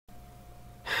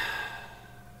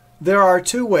There are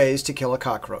two ways to kill a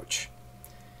cockroach.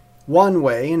 One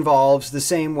way involves the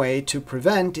same way to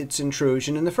prevent its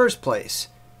intrusion in the first place: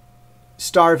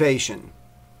 starvation.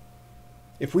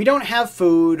 If we don't have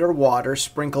food or water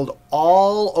sprinkled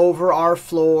all over our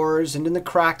floors and in the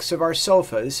cracks of our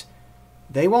sofas,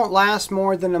 they won't last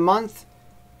more than a month,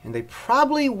 and they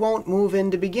probably won't move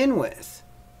in to begin with.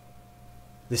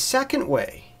 The second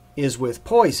way is with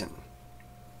poison.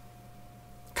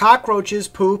 Cockroaches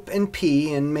poop and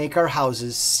pee and make our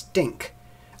houses stink.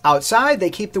 Outside,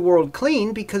 they keep the world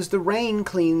clean because the rain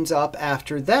cleans up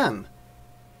after them.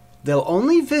 They'll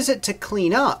only visit to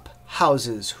clean up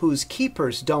houses whose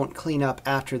keepers don't clean up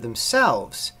after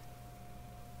themselves.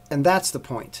 And that's the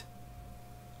point.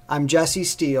 I'm Jesse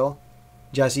Steele,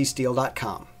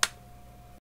 jessesteele.com.